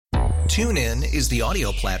TuneIn is the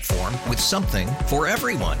audio platform with something for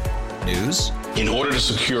everyone. News. In order to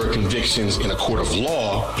secure convictions in a court of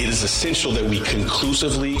law, it is essential that we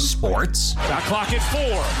conclusively. Sports. Shot clock at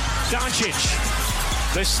 4.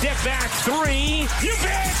 Doncic. The step back 3. You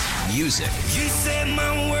bet. Music. You set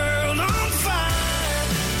my world on fire.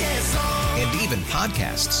 Yes, and even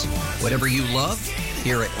podcasts. Whatever you love,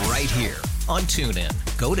 hear it right here on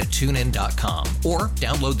TuneIn. Go to TuneIn.com or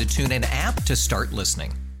download the TuneIn app to start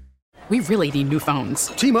listening. We really need new phones.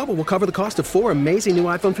 T-Mobile will cover the cost of 4 amazing new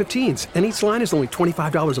iPhone 15s, and each line is only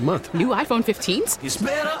 $25 a month. New iPhone 15s? It's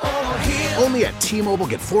better over here. Only at T-Mobile,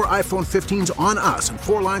 get 4 iPhone 15s on us and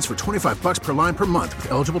 4 lines for $25 per line per month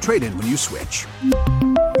with eligible trade-in when you switch.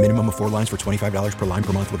 Minimum of 4 lines for $25 per line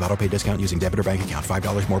per month with autopay discount using debit or bank account.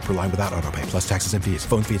 $5 more per line without autopay, plus taxes and fees.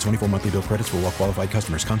 Phone fee at 24 monthly bill credits for well-qualified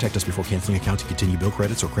customers. Contact us before canceling account to continue bill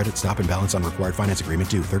credits or credit stop and balance on required finance agreement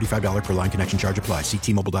due. $35 per line connection charge applies. See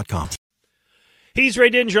T-Mobile.com. He's Ray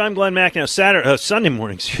Didinger. I'm Glenn Mack. Now, Sunday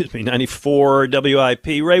morning, 94 WIP.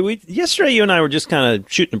 Ray, yesterday you and I were just kind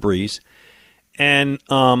of shooting a breeze, and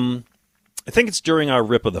I think it's during our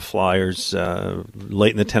rip of the Flyers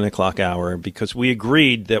late in the 10 o'clock hour, because we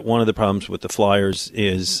agreed that one of the problems with the Flyers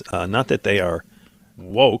is not that they are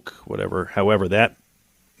woke, however that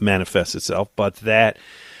manifests itself, but that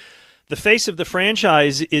the face of the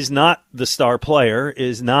franchise is not the star player,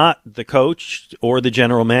 is not the coach or the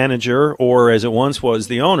general manager, or as it once was,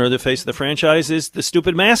 the owner. The face of the franchise is the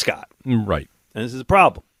stupid mascot. Right. And this is a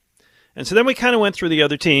problem. And so then we kind of went through the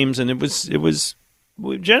other teams, and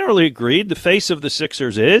we generally agreed the face of the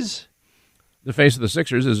Sixers is? The face of the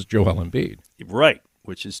Sixers is Joel Embiid. Right,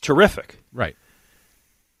 which is terrific. Right.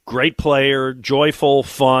 Great player, joyful,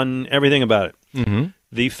 fun, everything about it. Mm-hmm.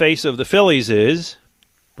 The face of the Phillies is?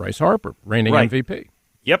 Bryce Harper, reigning MVP.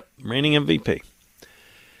 Yep, reigning MVP.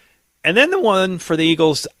 And then the one for the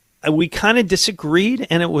Eagles, we kind of disagreed,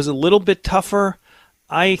 and it was a little bit tougher.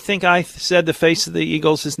 I think I said the face of the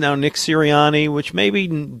Eagles is now Nick Sirianni, which maybe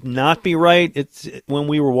not be right. It's when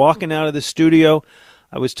we were walking out of the studio,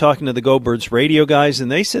 I was talking to the Go Birds radio guys, and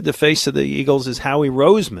they said the face of the Eagles is Howie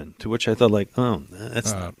Roseman, to which I thought,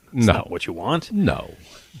 that's not what you want. No.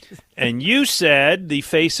 And you said the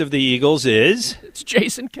face of the Eagles is? It's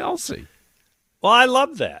Jason Kelce. Well, I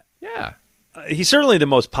love that. Yeah. He's certainly the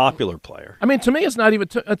most popular player. I mean, to me, it's not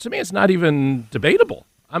even debatable.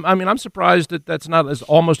 I'm surprised that that's not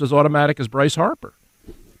almost as automatic as Bryce Harper.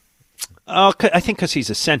 I think because he's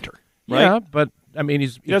a center, right? Yeah, but I mean, he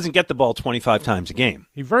doesn't get the ball 25 times a game.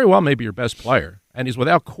 He very well may be your best player, and he's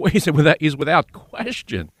without question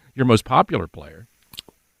your most popular player.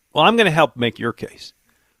 Well, I'm going to help make your case.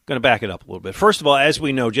 I'm going to back it up a little bit. First of all, as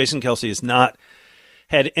we know, Jason Kelce has not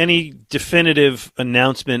had any definitive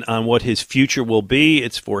announcement on what his future will be.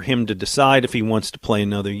 It's for him to decide if he wants to play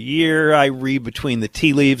another year. I read between the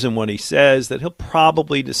tea leaves and what he says that he'll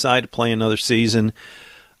probably decide to play another season.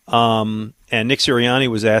 And Nick Sirianni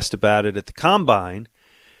was asked about it at the Combine,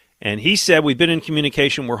 and he said, we've been in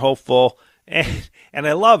communication, we're hopeful. And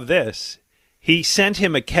I love this. He sent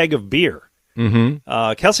him a keg of beer. Mm-hmm.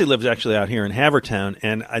 Kelce lives actually out here in Havertown,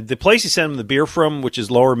 and the place he sent him the beer from, which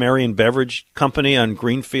is Lower Merion Beverage Company on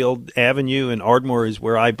Greenfield Avenue in Ardmore, is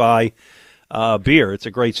where I buy beer. It's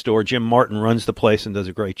a great store. Jim Martin runs the place and does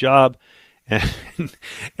a great job.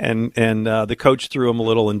 And the coach threw him a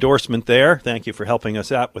little endorsement there. Thank you for helping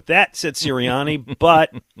us out with that, said Sirianni.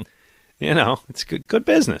 But it's good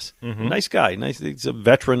business. Mm-hmm. Nice guy. Nice. He's a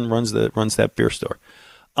veteran. Runs that beer store.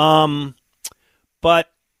 But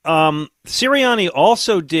Sirianni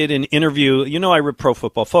also did an interview. I rip Pro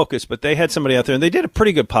Football Focus, but they had somebody out there, and they did a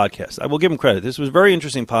pretty good podcast. I will give them credit. This was a very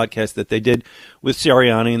interesting podcast that they did with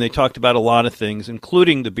Sirianni, and they talked about a lot of things,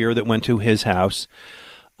 including the beer that went to his house.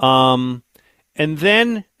 And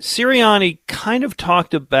then Sirianni kind of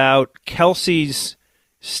talked about Kelce's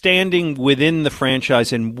standing within the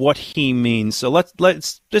franchise and what he means. So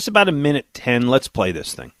let's just about a minute 10. Let's play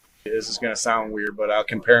this thing. This is going to sound weird, but I'll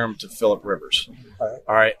compare him to Phillip Rivers.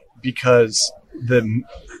 All right, because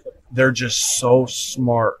they're just so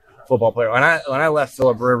smart football player. When I left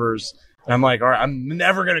Phillip Rivers, I'm like, all right, I'm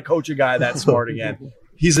never going to coach a guy that smart again.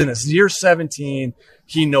 He's in his year 17.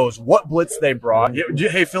 He knows what blitz they brought.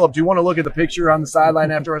 Hey, Phillip, do you want to look at the picture on the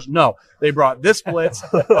sideline after us? No, they brought this blitz.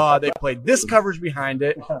 They played this coverage behind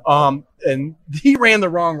it. And he ran the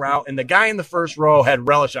wrong route, and the guy in the first row had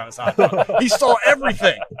relish on his eye. He saw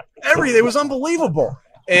everything. It was unbelievable.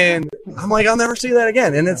 And I'm like, I'll never see that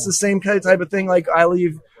again. And it's the same type of thing. Like I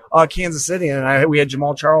leave Kansas City, and we had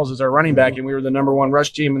Jamal Charles as our running back, and we were the number one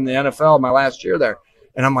rush team in the NFL my last year there.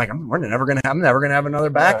 And I'm like, I'm never gonna have another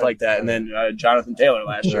back like that. And then Jonathan Taylor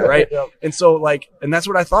last year, right? And so and that's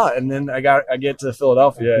what I thought. And then I get to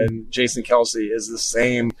Philadelphia, and Jason Kelce is the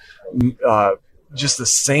same, just the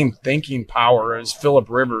same thinking power as Phillip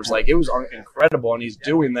Rivers. Like, it was incredible, and he's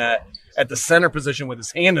doing that at the center position with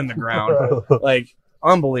his hand in the ground, like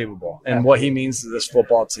unbelievable. And what he means to this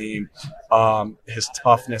football team, his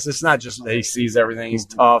toughness. It's not just that he sees everything. He's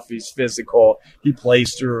tough. He's physical. He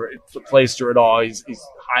plays through it all. He's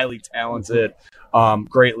highly talented,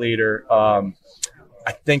 great leader.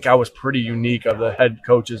 I think I was pretty unique of the head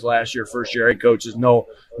coaches last year, first year head coaches. No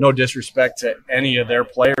disrespect to any of their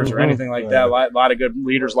players or anything like that. A lot of good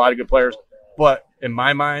leaders, a lot of good players. But in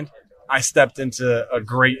my mind, I stepped into a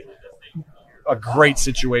great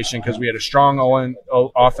situation because we had a strong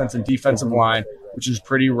offense and defensive line, which is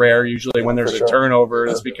pretty rare. Usually when there's a turnover,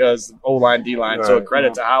 it's because O-line, D-line. So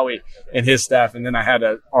credit to Howie and his staff. And then I had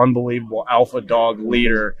an unbelievable alpha dog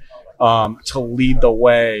leader to lead the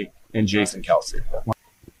way in Jason Kelce.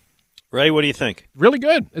 Ray, what do you think? Really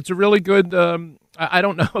good. It's a really good. I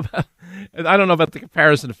don't know about the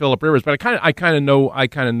comparison to Phillip Rivers, but I kind of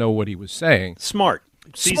know what he was saying. Smart.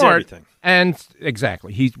 Sees everything. And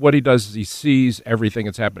exactly. What he does is he sees everything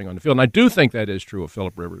that's happening on the field. And I do think that is true of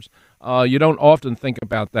Phillip Rivers. You don't often think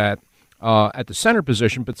about that at the center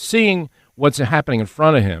position, but seeing what's happening in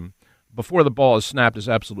front of him before the ball is snapped is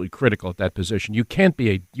absolutely critical at that position. You can't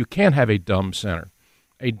have a dumb center.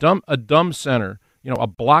 A dumb center, a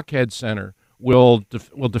blockhead center will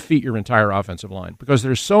defeat your entire offensive line because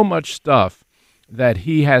there's so much stuff that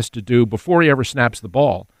he has to do before he ever snaps the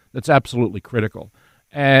ball that's absolutely critical.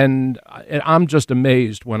 And I'm just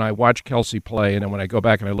amazed when I watch Kelce play and then when I go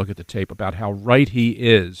back and I look at the tape about how right he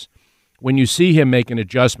is when you see him make an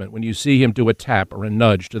adjustment, when you see him do a tap or a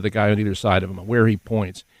nudge to the guy on either side of him, where he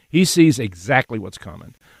points. He sees exactly what's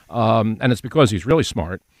coming. And it's because he's really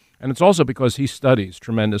smart. And it's also because he studies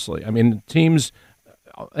tremendously. I mean, teams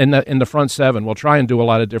in the front seven will try and do a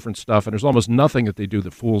lot of different stuff, and there's almost nothing that they do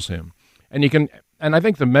that fools him. And I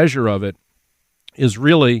think the measure of it is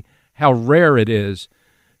really how rare it is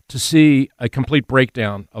to see a complete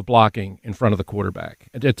breakdown of blocking in front of the quarterback,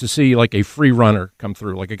 and to see like a free runner come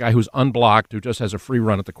through, like a guy who's unblocked who just has a free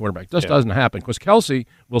run at the quarterback. It just doesn't happen because Kelce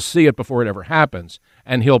will see it before it ever happens,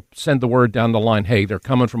 and he'll send the word down the line, hey, they're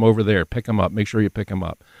coming from over there, pick them up, make sure you pick them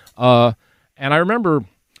up. And I remember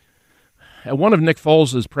at one of Nick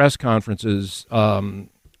Foles' press conferences,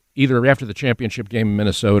 either after the championship game in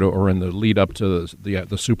Minnesota or in the lead up to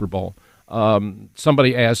the Super Bowl,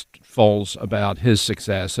 somebody asked Foles about his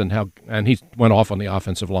success and he went off on the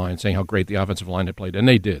offensive line, saying how great the offensive line had played, and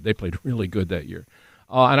they did. They played really good that year.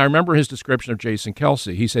 And I remember his description of Jason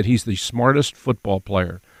Kelce. He said he's the smartest football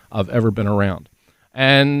player I've ever been around,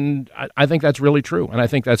 and I think that's really true. And I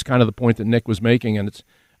think that's kind of the point that Nick was making. And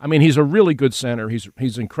he's a really good center.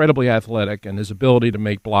 He's incredibly athletic, and his ability to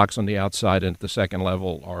make blocks on the outside and at the second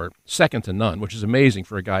level are second to none, which is amazing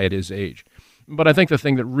for a guy at his age. But I think the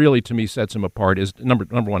thing that really, to me, sets him apart is, number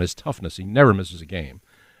one, his toughness. He never misses a game.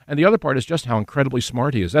 And the other part is just how incredibly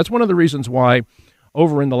smart he is. That's one of the reasons why,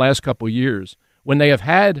 over in the last couple of years, when they have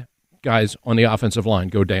had guys on the offensive line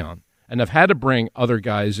go down and have had to bring other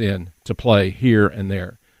guys in to play here and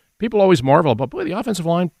there, people always marvel about, boy, the offensive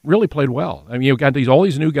line really played well. I mean, you've got all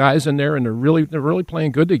these new guys in there, and they're really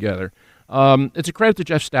playing good together. It's a credit to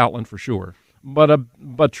Jeff Stoutland for sure,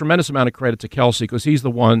 but tremendous amount of credit to Kelce because he's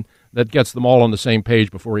the one that gets them all on the same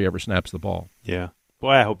page before he ever snaps the ball. Yeah.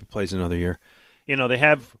 Boy, I hope he plays another year. They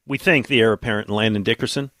have, we think, the heir apparent in Landon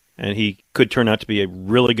Dickerson, and he could turn out to be a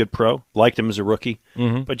really good pro. Liked him as a rookie.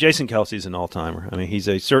 Mm-hmm. But Jason Kelce's an all-timer. I mean, he's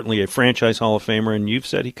certainly a franchise Hall of Famer, and you've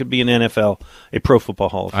said he could be an NFL, a Pro Football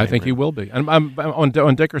Hall of Famer. I think he will be. And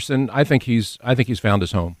on Dickerson, I think he's found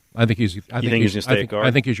his home. I think he's going to stay at guard?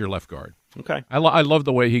 I think he's your left guard. Okay. I love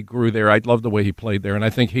the way he grew there. I love the way he played there, and I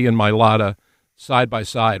think he and Mailata side by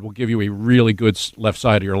side will give you a really good left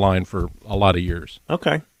side of your line for a lot of years.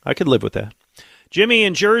 Okay. I could live with that. Jimmy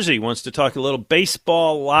in Jersey wants to talk a little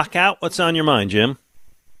baseball lockout. What's on your mind, Jim?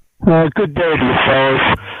 Good day to you,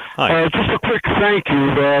 fellas. Hi. Just a quick thank you.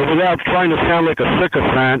 Without trying to sound like a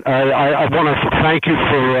sycophant, I want to thank you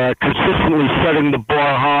for consistently setting the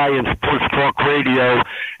bar high in sports talk radio,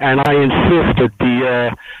 and I insist that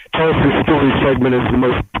the Tulsa Story segment is the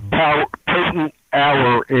most potent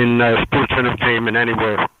hour in sports entertainment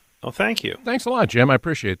anywhere. Oh, thank you. Thanks a lot, Jim. I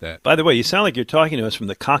appreciate that. By the way, you sound like you're talking to us from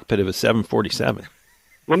the cockpit of a 747.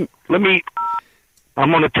 Let me.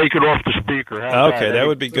 I'm going to take it off the speaker. Okay, that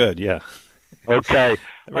would be good. Yeah. Okay.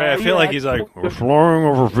 I feel like he's like, we're flying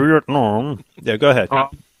over Vietnam. Yeah, go ahead.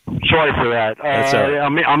 Sorry for that. That's all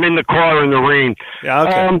right. I'm in the car in the rain. Yeah,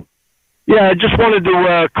 okay. Yeah, I just wanted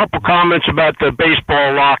to a couple comments about the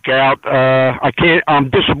baseball lockout. While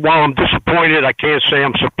I'm disappointed, I can't say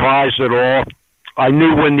I'm surprised at all. I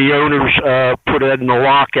knew when the owners put it in the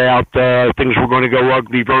lockout, things were going to go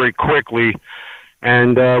ugly very quickly.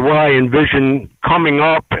 And what I envision coming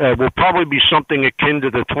up will probably be something akin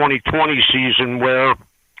to the 2020 season, where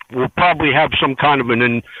we'll probably have some kind of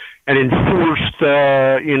an enforced,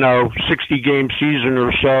 60-game season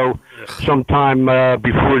or so sometime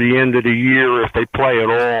before the end of the year if they play at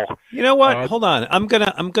all. You know what? Hold on. I'm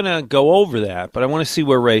gonna go over that, but I want to see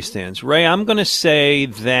where Ray stands. Ray, I'm going to say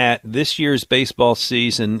that this year's baseball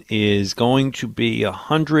season is going to be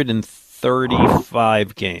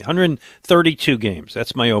 135 games, 132 games.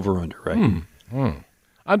 That's my over/under, right?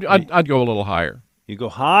 I'd go a little higher. You go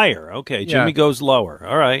higher. Okay, Jimmy goes lower.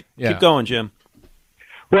 All right. Yeah. Keep going, Jim.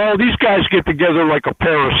 Well, these guys get together like a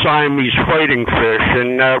pair of Siamese fighting fish,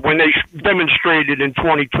 and when they demonstrated in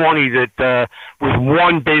 2020 that with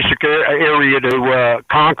one basic area to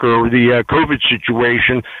conquer the COVID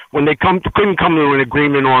situation, when they couldn't come to an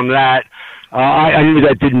agreement on that, I knew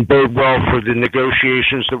that didn't bode well for the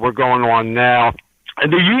negotiations that were going on now. And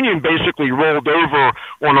the union basically rolled over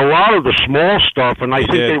on a lot of the small stuff, and I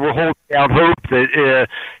think they were holding out hope that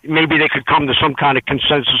maybe they could come to some kind of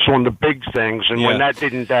consensus on the big things. And when that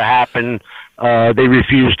didn't happen, they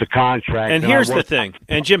refused the contract. And here's the thing.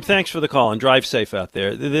 And, Jim, thanks for the call, and drive safe out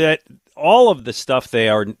there. That all of the stuff they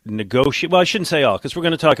are negotiating – well, I shouldn't say all, because we're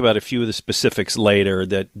going to talk about a few of the specifics later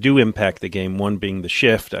that do impact the game, one being the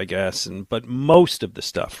shift, I guess. But most of the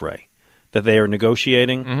stuff, Ray, that they are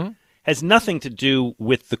negotiating has nothing to do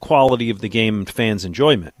with the quality of the game and fans'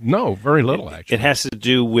 enjoyment. No, very little, actually. It has to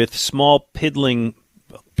do with small piddling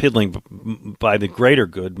by the greater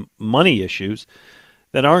good money issues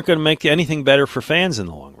that aren't going to make anything better for fans in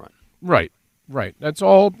the long run. Right. It's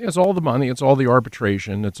all the money. It's all the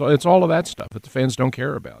arbitration. It's all of that stuff that the fans don't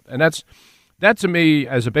care about. And that to me,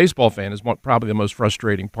 as a baseball fan, is probably the most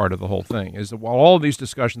frustrating part of the whole thing, is that while all of these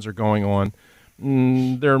discussions are going on,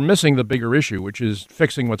 they're missing the bigger issue, which is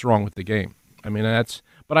fixing what's wrong with the game. I mean,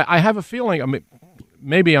 but I have a feeling,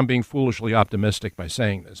 maybe I'm being foolishly optimistic by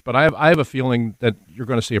saying this, but I have a feeling that you're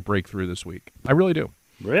going to see a breakthrough this week. I really do.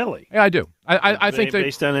 Really? Yeah, I do. I think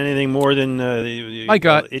based on anything more than my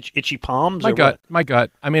gut, itchy palms. My gut.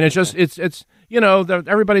 I mean, it's just it's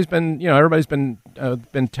everybody's been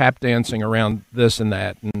tap dancing around this and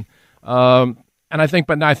that, and I think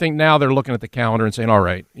now they're looking at the calendar and saying, all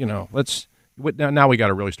right, now we got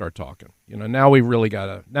to really start talking. Now we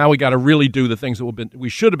got to really do the things that we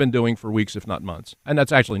should have been doing for weeks, if not months, and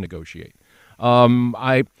that's actually negotiate.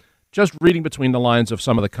 I just reading between the lines of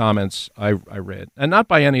some of the comments I read, and not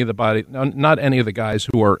by any of the guys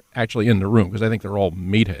who are actually in the room, because I think they're all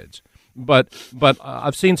meatheads. But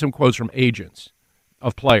I've seen some quotes from agents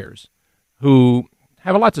of players who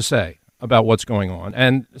have a lot to say about what's going on,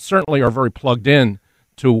 and certainly are very plugged in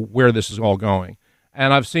to where this is all going.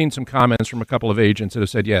 And I've seen some comments from a couple of agents that have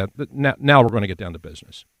said, now we're going to get down to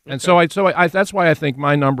business. Okay. And so that's why I think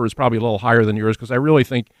my number is probably a little higher than yours, because I really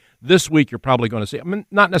think this week you're probably going to see,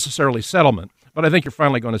 not necessarily settlement, but I think you're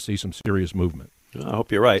finally going to see some serious movement. I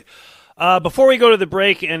hope you're right. Before we go to the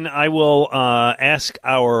break, and I will ask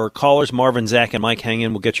our callers, Marvin, Zach, and Mike, hang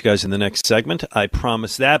in. We'll get you guys in the next segment. I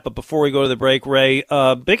promise that. But before we go to the break, Ray,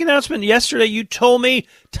 big announcement yesterday. You told me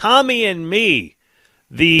Tommy and Me,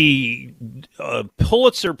 the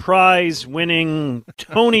Pulitzer Prize winning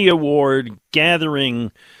Tony Award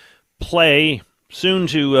gathering play, soon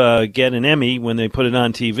to get an Emmy when they put it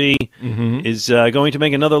on TV, is going to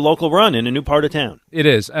make another local run in a new part of town. It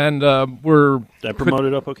is, and Did I promote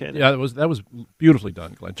it up okay? Yeah, that was beautifully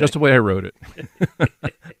done, Glenn. Just the way I wrote it.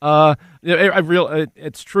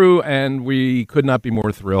 It's true, and we could not be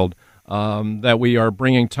more thrilled that we are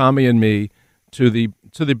bringing Tommy and Me to the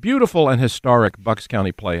beautiful and historic Bucks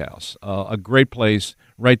County Playhouse, a great place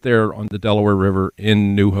right there on the Delaware River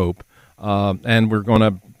in New Hope. And we're going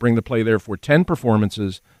to bring the play there for 10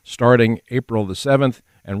 performances starting April the 7th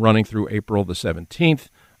and running through April the 17th.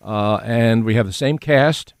 And we have the same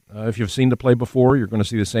cast. If you've seen the play before, you're going to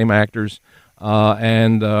see the same actors.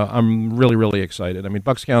 And I'm really, really excited. I mean,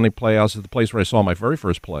 Bucks County Playhouse is the place where I saw my very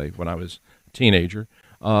first play when I was a teenager.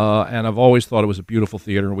 And I've always thought it was a beautiful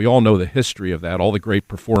theater. And we all know the history of that, all the great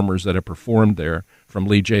performers that have performed there, from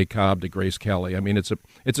Lee J. Cobb to Grace Kelly. I mean, it's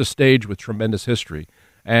a stage with tremendous history.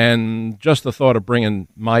 And just the thought of bringing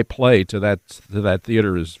my play to that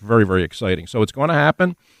theater is very, very exciting. So it's going to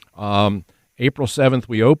happen. April 7th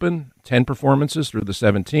we open, 10 performances through the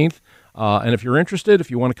 17th. And if you're interested,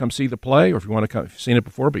 if you want to come see the play, or if you want to come, if you've seen it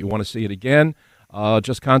before but you want to see it again,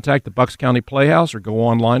 just contact the Bucks County Playhouse or go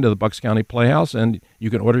online to the Bucks County Playhouse, and you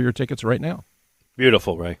can order your tickets right now.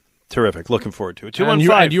 Beautiful, Ray. Terrific. Looking forward to it.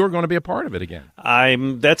 215. And you are going to be a part of it again.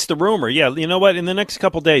 That's the rumor. Yeah. You know what? In the next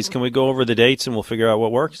couple days, can we go over the dates and we'll figure out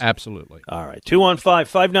what works? Absolutely. All right.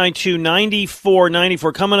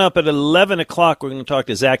 215-592-9494. Coming up at 11 o'clock, we're going to talk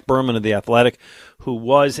to Zach Berman of The Athletic, who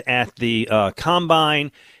was at the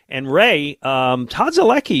Combine. And Ray, Todd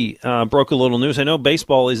Zolecki broke a little news. I know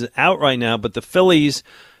baseball is out right now, but the Phillies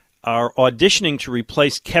are auditioning to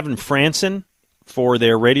replace Kevin Franson for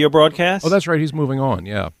their radio broadcast. Oh, that's right. He's moving on,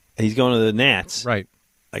 yeah. He's going to the Nats. Right.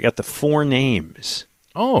 I got the 4 names.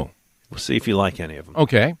 Oh. We'll see if you like any of them.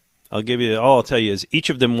 Okay. All I'll tell you is each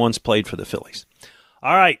of them once played for the Phillies.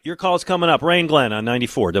 All right, your call's coming up. Ray and Glenn on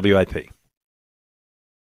 94 WIP.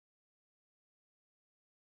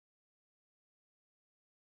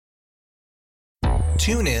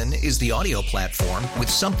 TuneIn is the audio platform with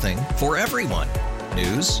something for everyone.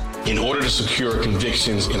 News. In order to secure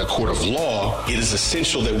convictions in a court of law, it is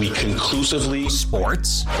essential that we conclusively.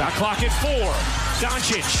 Sports. Shot clock at 4.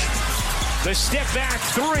 Doncic. The step back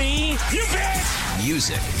 3. You bet.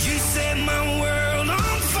 Music. You set my world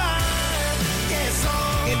on fire. Yes,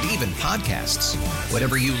 and even podcasts.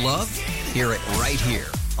 Whatever you love, hear it right here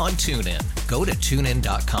on TuneIn. Go to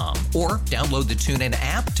TuneIn.com or download the TuneIn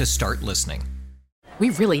app to start listening.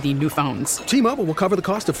 We really need new phones. T-Mobile will cover the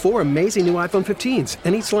cost of 4 amazing new iPhone 15s,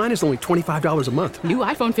 and each line is only $25 a month. New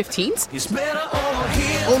iPhone 15s? It's better over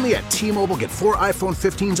here. Only at T-Mobile, get 4 iPhone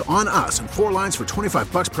 15s on us and 4 lines for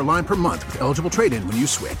 $25 per line per month with eligible trade-in when you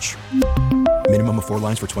switch. Minimum of 4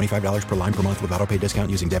 lines for $25 per line per month with autopay discount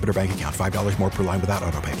using debit or bank account. $5 more per line without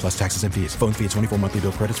autopay, plus taxes and fees. Phone fee at 24 monthly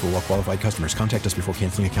bill credits for well-qualified customers. Contact us before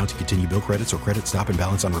canceling account to continue bill credits or credit stop and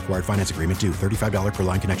balance on required finance agreement due. $35 per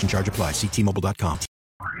line connection charge applies. See T-Mobile.com.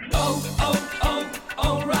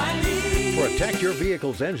 O'Reilly. Protect your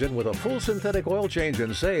vehicle's engine with a full synthetic oil change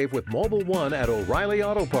and save with Mobil 1 at O'Reilly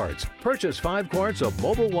Auto Parts. Purchase 5 quarts of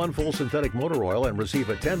Mobil 1 full synthetic motor oil and receive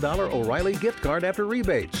a $10 O'Reilly gift card after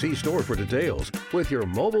rebate. See store for details. With your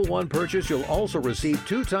Mobil 1 purchase, you'll also receive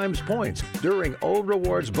 2 times points during O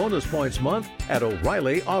Rewards Bonus Points Month at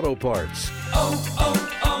O'Reilly Auto Parts.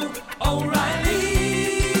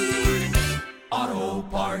 O'Reilly Auto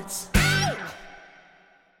Parts.